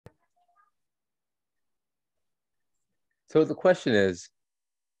So the question is,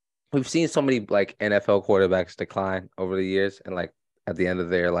 we've seen so many like NFL quarterbacks decline over the years, and like at the end of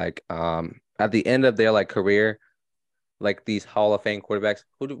their career, like these Hall of Fame quarterbacks,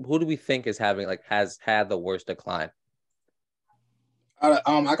 who do we think is having like has had the worst decline? I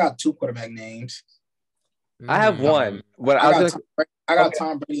got two quarterback names. I have one, but I got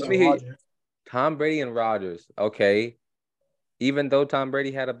Tom Brady let and me hear Rodgers. Tom Brady and Rodgers. Okay, even though Tom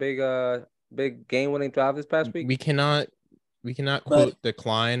Brady had a big game winning drive this past week. We cannot quote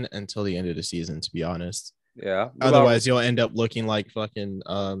decline until the end of the season, to be honest. Yeah. Otherwise, you'll end up looking like fucking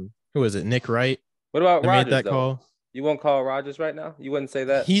who is it? Nick Wright. What about Rodgers? Made that call. You won't call Rodgers right now? You wouldn't say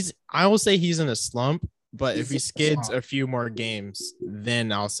that? I will say he's in a slump, but if he skids a few more games,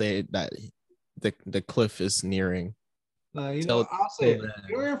 then I'll say that the cliff is nearing. I'll say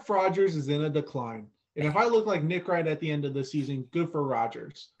Aaron Rodgers is in a decline. And if I look like Nick Wright at the end of the season, good for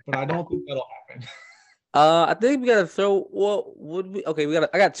Rodgers. But I don't think that'll happen. I think we gotta throw. Well,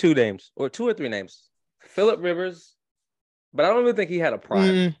 I got two names or two or three names. Phillip Rivers, but I don't even think he had a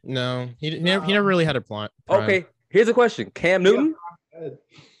prime. No, he never really had a prime. Okay, here's a question: Cam Newton.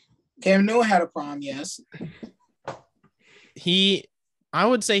 Cam Newton had a prime, yes. I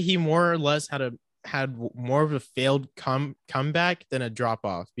would say he more or less had more of a failed comeback than a drop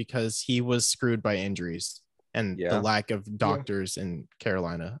off because he was screwed by injuries and the lack of doctors in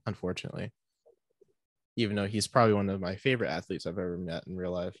Carolina, unfortunately. Even though he's probably one of my favorite athletes I've ever met in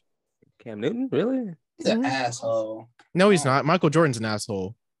real life. Cam Newton, really? He's an asshole. No, he's not. Michael Jordan's an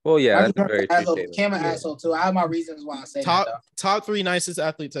asshole. Well, yeah, that's a very true statement. Cam an asshole too. I have my reasons why I say top three nicest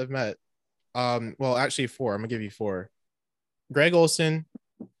athletes I've met. Well, actually four. I'm gonna give you four. Greg Olson,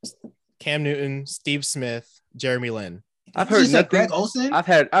 Cam Newton, Steve Smith, Jeremy Lin. I've heard nothing. Greg Olson?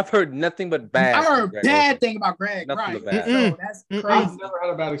 I've heard nothing but bad. I heard bad thing about Greg. Nothing right. but bad. So that's crazy. I've never had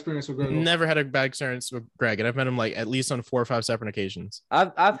a bad experience with Greg Olson. Never had a bad experience with Greg, and I've met him like at least on 4 or 5 separate occasions.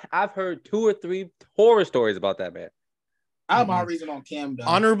 I've heard 2 or 3 horror stories about that man. I have my reason on Cam though.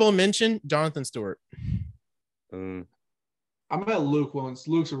 Honorable mention: Jonathan Stewart. I met Luke once.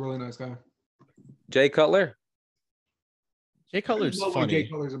 Luke's a really nice guy. Jay Cutler. Jay Cutler's funny. Jay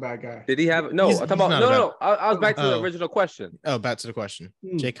Cutler's a bad guy. Did he have no? I'm talking about no. I was back to the original question. Oh, back to the question.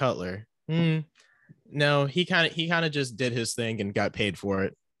 Jay Cutler. No, he kind of just did his thing and got paid for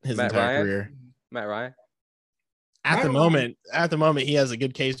it his entire career. Matt Ryan. At the moment, he has a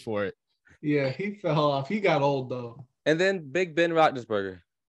good case for it. Yeah, he fell off. He got old though. And then Big Ben Roethlisberger.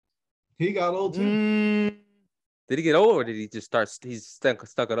 He got old too. Did he get old or did he just start? He's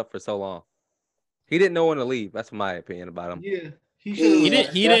stuck it up for so long. He didn't know when to leave. That's my opinion about him. Yeah, he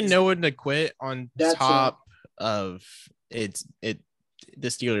didn't know when to quit. On top of it, the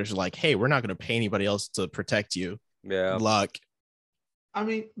Steelers are like, hey, we're not going to pay anybody else to protect you. Yeah, luck. I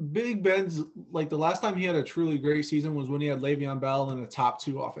mean, Big Ben's like the last time he had a truly great season was when he had Le'Veon Bell and a top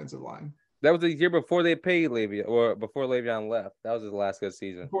 2 offensive line. That was the year before they paid Le'Veon, or before Le'Veon left. That was his last good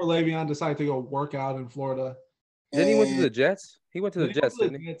season. Before Le'Veon decided to go work out in Florida. Then he went to the Jets. He went to the Jets,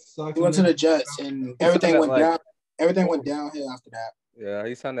 didn't he? He went to the Jets, and everything went down. Everything went downhill after that. Yeah,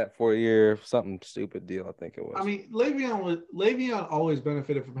 he signed that 4-year something stupid deal. I think it was. I mean, Le'Veon always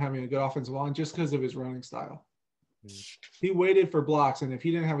benefited from having a good offensive line just because of his running style. He waited for blocks, and if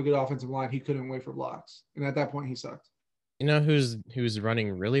he didn't have a good offensive line, he couldn't wait for blocks. And at that point, he sucked. You know who's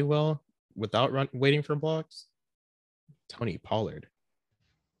running really well without waiting for blocks? Tony Pollard.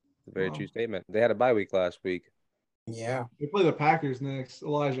 It's a very true statement. They had a bye week last week. Yeah. They play the Packers next.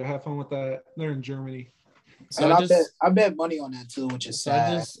 Elijah, have fun with that. They're in Germany. So I bet money on that too, which is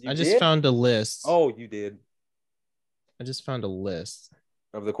sad. I just found a list. Oh, you did. I just found a list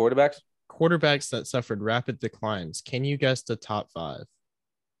of the quarterbacks that suffered rapid declines. Can you guess the top 5?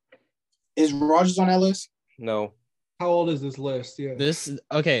 Is Rodgers on that list? No. How old is this list? Yeah.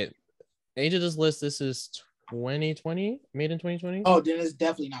 Age of this list. This is 2020, made in 2020. Oh, then it's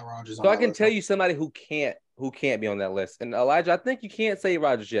definitely not Rodgers. So I can tell you somebody who can't be on that list. And Elijah, I think you can't say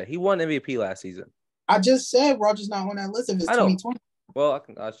Rodgers yet. He won MVP last season. I just said Rodgers not on that list if it's 2020. Well, I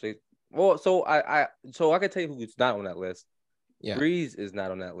can actually. Well, so I can tell you who's not on that list. Yeah, Breeze is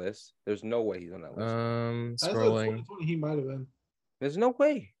not on that list. There's no way he's on that list. Scrolling. 2020, he might have been. There's no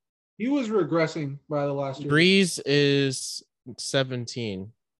way. He was regressing by the last year. Breeze is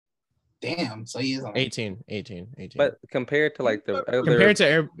 17. Damn, so he is on 18. But compared to like the compared to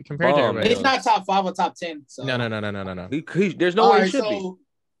everybody, he's not top 5 or top 10. So. No. There's no way he should be.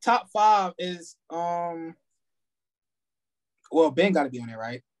 Top 5 is well, Ben got to be on there,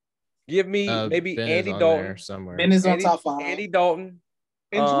 right? Give me maybe Ben Andy Dalton somewhere. Ben is on top 5. Andy Dalton.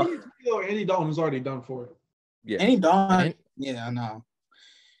 In 2020, Andy Dalton was already done for. Yeah. Andy Dalton. Yeah,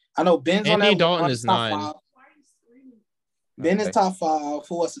 I know. Ben's Andy on that. Dalton is 9. 5. Ben is top 5.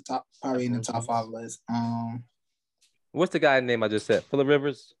 Who was the top? Probably in the top 5 list. What's the guy's name I just said? Phillip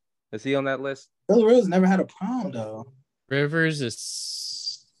Rivers? Is he on that list? Phillip Rivers never had a prime though. Rivers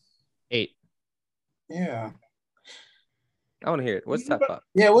is 8. Yeah. I want to hear it. What's top 5?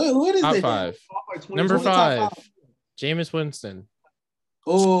 Yeah, what is top it? 5. Number 5. Jameis Winston.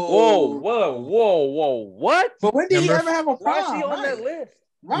 Oh, whoa! What? But when did he ever have a prime? Why is he on that list?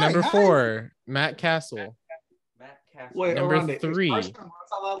 Right. Number 4, Matt Castle. Wait, number 3. Carson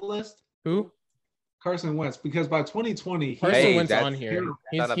Wentz on that list? Who? Carson Wentz, because by 2020, Carson Wentz on here.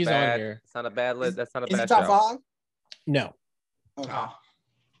 He's on here. It's not a bad list. That's not a bad Is he top 5? No. Okay. All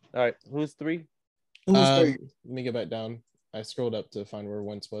right, who's 3? Who's 3? Let me get back down. I scrolled up to find where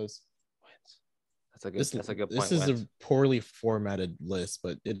Wentz was. That's a good point. This is a poorly formatted list,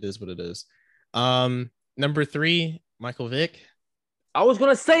 but it is what it is. Number 3, Michael Vick. I was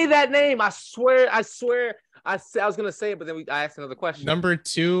gonna say that name. I swear. I was gonna say it, but then I asked another question. Number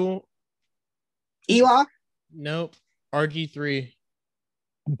 2, Eli. Nope. RG3.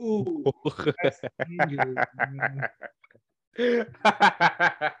 Ooh, that's dangerous, man. Hey,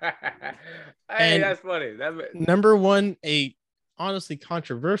 that's funny. Number 1, a honestly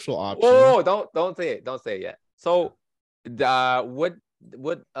controversial option. Whoa, don't say it. Don't say it yet. So, what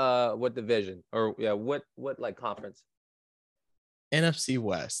division or what like conference? NFC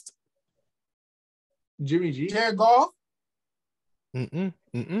West. Jimmy G. Jared Goff.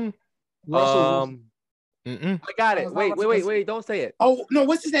 Russell I got it. Wait. Don't say it. Oh no,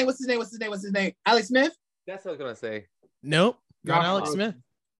 what's his name? Alex Smith. That's what I was gonna say. Nope. Not Alex Smith.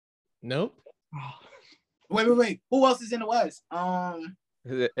 Nope. Wait. Who else is in the West?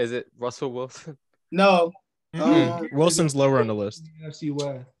 Is it Russell Wilson? No. Wilson's lower on the list. NFC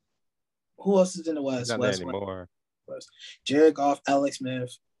West. Who else is in the West? Not West anymore. West. Jared Goff, Alex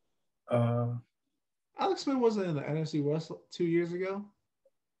Smith. Alex Smith wasn't in the NFC West 2 years ago.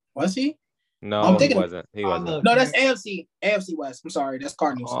 Was he? No, he wasn't. He wasn't. No, that's AFC West. I'm sorry, that's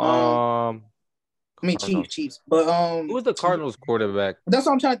Cardinals. Chiefs. But who was the Cardinals quarterback? That's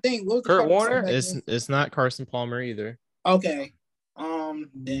what I'm trying to think. What was Kurt Warner? It's not Carson Palmer either. Okay.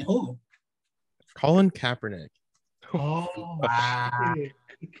 Then who? Colin Kaepernick. Oh, wow.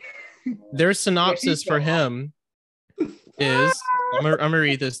 Their synopsis for him is I'm gonna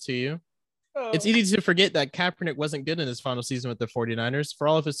read this to you. It's easy to forget that Kaepernick wasn't good in his final season with the 49ers. For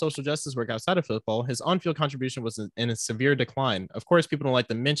all of his social justice work outside of football, his on-field contribution was in a severe decline. Of course, people don't like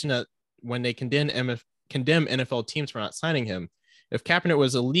to mention that when they condemn NFL teams for not signing him. If Kaepernick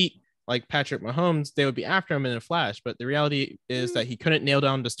was elite like Patrick Mahomes, they would be after him in a flash. But the reality is that he couldn't nail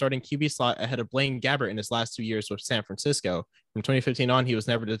down the starting QB slot ahead of Blaine Gabbert in his last 2 years with San Francisco. From 2015 on, he was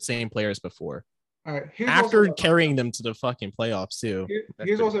never the same player as before. All right. After carrying them to the fucking playoffs too.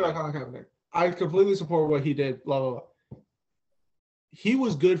 Here's what I'll say about Colin Kaepernick. I completely support what he did. Blah blah blah. He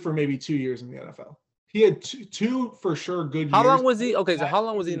was good for maybe 2 years in the NFL. He had two for sure good years. How long was he? Okay, so how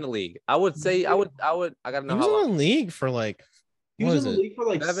long was he in the league? I would say I gotta know. He was in the league for like. He was in the league for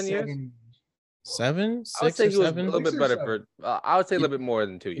like 7 years. 7, 6 I would say or he was 7. a little bit better for. I would say a little bit more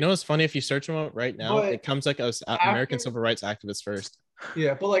than 2 years. You know what's funny? If you search him up right now, But it comes like an American civil rights activist first.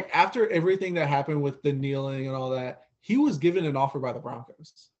 Yeah, but like after everything that happened with the kneeling and all that, he was given an offer by the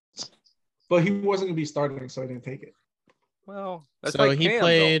Broncos, but he wasn't going to be starting, so he didn't take it. Well, that's so like he Cam,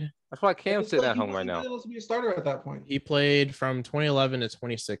 played. Though. That's why Cam's sitting at home right now. He wasn't able to be a starter at that point. He played from 2011 to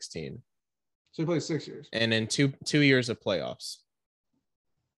 2016. So he played 6 years. And in two years of playoffs.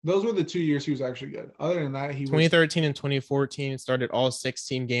 Those were the 2 years he was actually good. Other than that, he 2013 and 2014 started all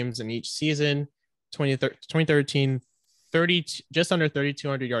 16 games in each season. 2013, just under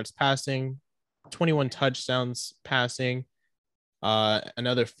 3,200 yards passing, 21 touchdowns passing,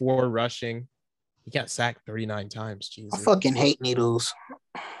 another 4 rushing. He got sacked 39 times. Jesus. I fucking hate needles.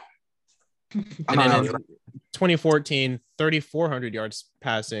 And then in 2014, 3,400 yards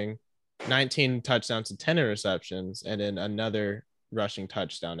passing, 19 touchdowns and 10 interceptions, and then another rushing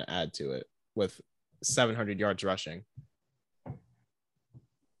touchdown to add to it with 700 yards rushing.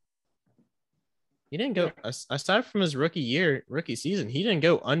 He didn't go, aside from his rookie season, he didn't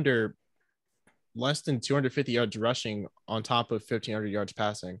go under less than 250 yards rushing on top of 1,500 yards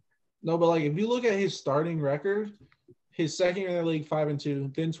passing. No, but like if you look at his starting record, his second year in the league,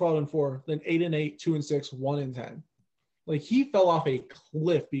 5-2, then 12-4, then 8-8, 2-6, 1-10. Like he fell off a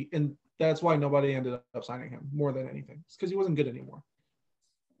cliff, and that's why nobody ended up signing him more than anything. It's because he wasn't good anymore.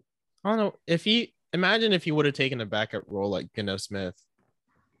 I don't know imagine if he would have taken a backup role like Geno Smith.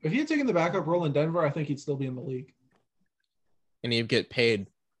 If he had taken the backup role in Denver, I think he'd still be in the league. And he'd get paid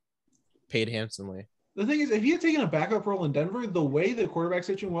handsomely. The thing is, if he had taken a backup role in Denver, the way the quarterback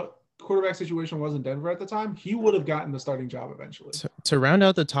situation quarterback situation was in Denver at the time, he would have gotten the starting job eventually. To round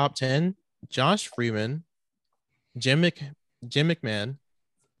out the top 10, Josh Freeman, Jim McMahon,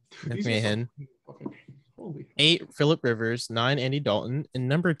 8, Philip Rivers, 9, Andy Dalton, and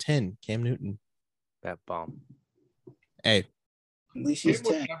number 10, Cam Newton. That bomb. Hey. At least he's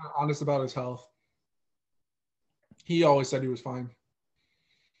 10. Never honest about his health. He always said he was fine.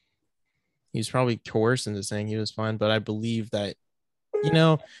 He's probably coerced into saying he was fine, but I believe that, you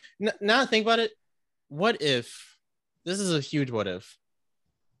know, now think about it. What if, this is a huge what if.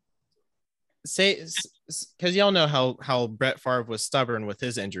 Say, because y'all know how Brett Favre was stubborn with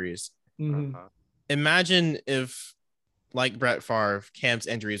his injuries. Mm-hmm. Imagine if, like Brett Favre, Cam's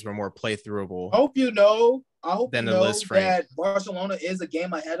injuries were more playthroughable. I hope you know than you know that Barcelona is a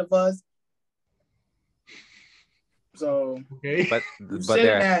game ahead of us. So, okay. but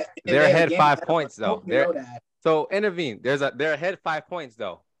they're ahead 5 points though. So intervene. They're ahead 5 points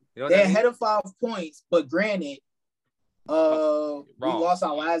though. You know they're ahead of 5 points, but granted, we lost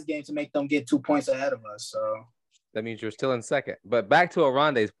our last game to make them get 2 points ahead of us. So that means you're still in second. But back to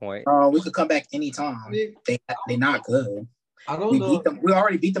Arande's point. We could come back anytime. They're not good. I don't know. Beat them. We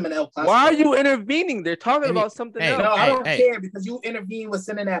already beat them in El Clasico. Why are you intervening? They're talking about something else. No, I don't care because you intervened with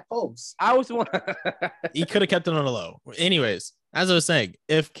sending that post. I was one. He could have kept it on a low. Anyways, as I was saying,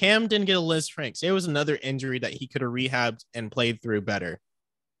 if Cam didn't get a Liz Frank, say it was another injury that he could have rehabbed and played through better,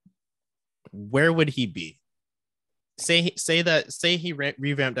 where would he be? Say he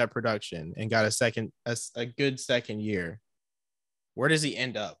revamped that production and got a good second year. Where does he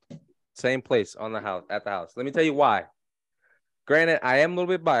end up? Same place at the house. Let me tell you why. Granted, I am a little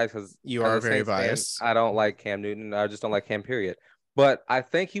bit biased because you are very biased. I don't like Cam Newton. I just don't like Cam, period. But I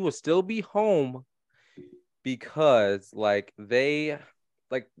think he will still be home because the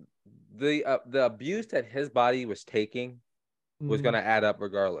abuse that his body was taking was going to add up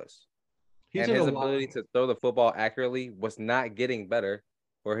regardless. And his ability to throw the football accurately was not getting better,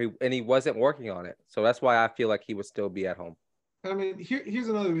 he wasn't working on it. So that's why I feel like he would still be at home. I mean, here's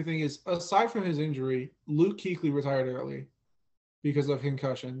another thing is, aside from his injury, Luke Kuechly retired early because of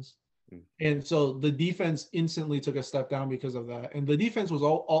concussions. And so the defense instantly took a step down because of that. And the defense was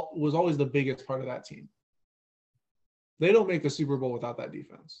always the biggest part of that team. They don't make the Super Bowl without that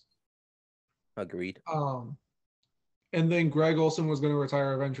defense. Agreed. And then Greg Olsen was going to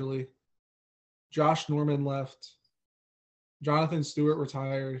retire eventually. Josh Norman left. Jonathan Stewart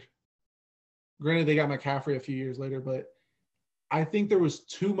retired. Granted, they got McCaffrey a few years later, but I think there was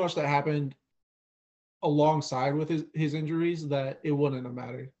too much that happened alongside with his injuries that it wouldn't have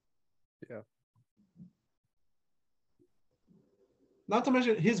mattered. Yeah. Not to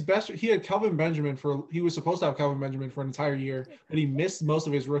mention he had Kelvin Benjamin he was supposed to have Kelvin Benjamin for an entire year, but he missed most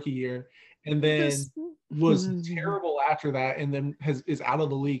of his rookie year and then was terrible after that and then is out of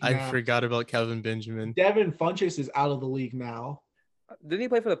the league now. I forgot about Kelvin Benjamin. Devin Funchess is out of the league now. Didn't he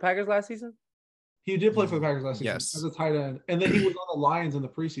play for the Packers last season? He did play for the Packers last season. Yes. As a tight end. And then he was on the Lions in the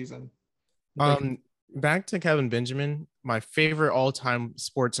preseason. Back to Kelvin Benjamin, my favorite all-time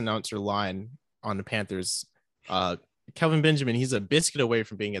sports announcer line on the Panthers. Kelvin Benjamin, he's a biscuit away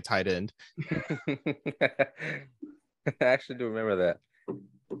from being a tight end. I actually do remember that.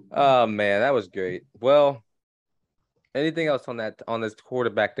 Oh man, that was great. Well, anything else on this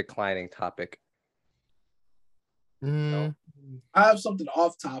quarterback declining topic? No. I have something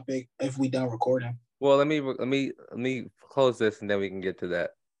off topic if we done recording. Well, let me close this and then we can get to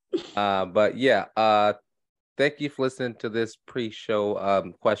that. But yeah, thank you for listening to this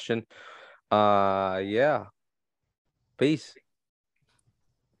pre-show question. Yeah. Peace.